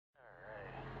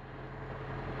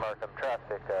Markham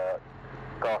traffic,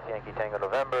 Golf Yankee Tango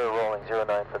November, rolling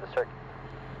 09 for the circuit.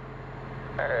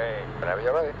 Alright, whenever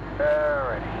you're ready.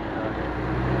 Alrighty.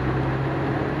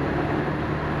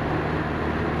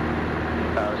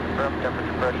 Confirmed,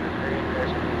 temperature, pressure is green,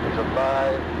 airspeed is a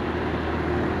 5,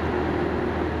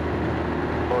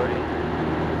 40,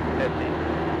 50,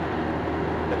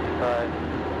 55,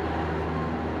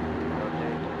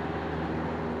 rotate.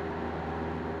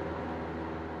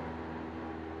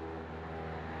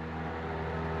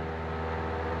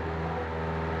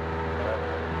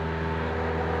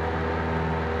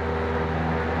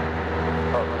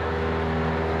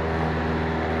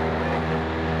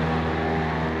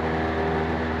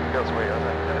 Feels weird, doesn't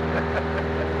it?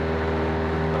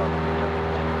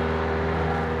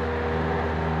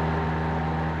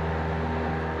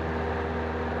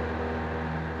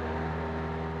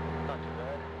 Not too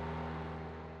bad.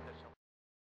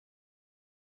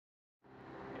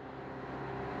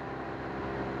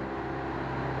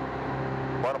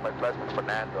 One of my classmates,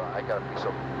 Fernando, I got a piece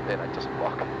of, then I just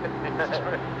walk.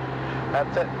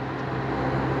 That's it.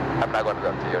 I'm not going to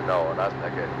go to you. No, that's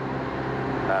not good.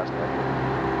 That's not good.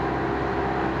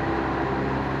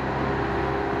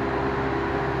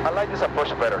 I like this approach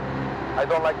better. I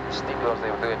don't like the steep ones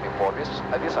they were doing before. This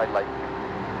I like.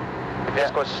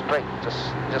 Just go straight,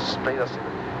 just straight as it.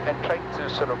 And try to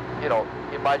sort of,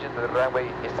 imagine the runway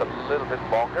is a little bit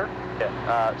longer.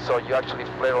 Yeah. So you actually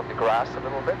flare on the grass a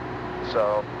little bit.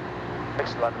 So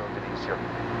makes landing a little bit easier.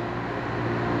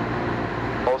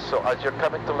 Also, as you're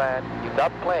coming to land, if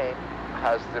that plane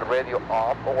has the radio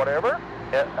off or whatever,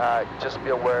 just be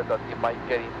aware that it might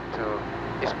get into,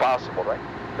 it's possible, right?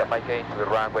 That might get into the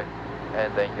runway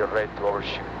and then you're ready to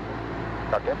overshoot.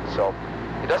 Okay, so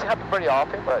it doesn't happen very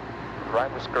often, but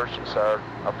runway excursions are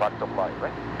a fact of life,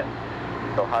 right?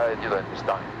 Yeah. So how are you doing this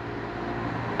time?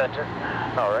 Center.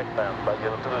 All right, but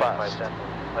you're too fast.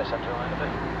 My center line a bit.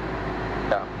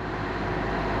 Yeah.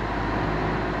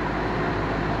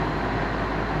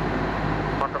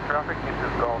 Markham traffic, this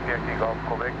is Golf Yankee Golf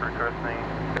Quebec requesting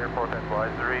airport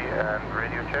advisory and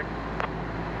radio check.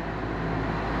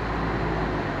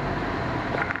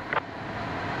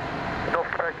 Golf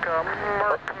Quebec,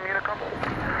 Markham Unicom.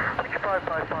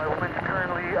 555, winds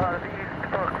currently out of the east,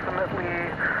 approximately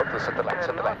Up to satellite.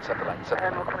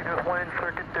 and looks like there's one in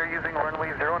circuit, they're using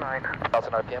runway 09.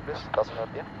 1000 RPM, please. 1000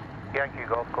 RPM. Yankee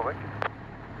Golf Quebec.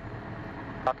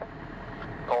 Okay.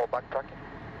 Call backtracking.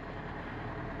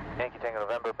 Yankee Tango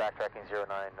November, backtracking 09,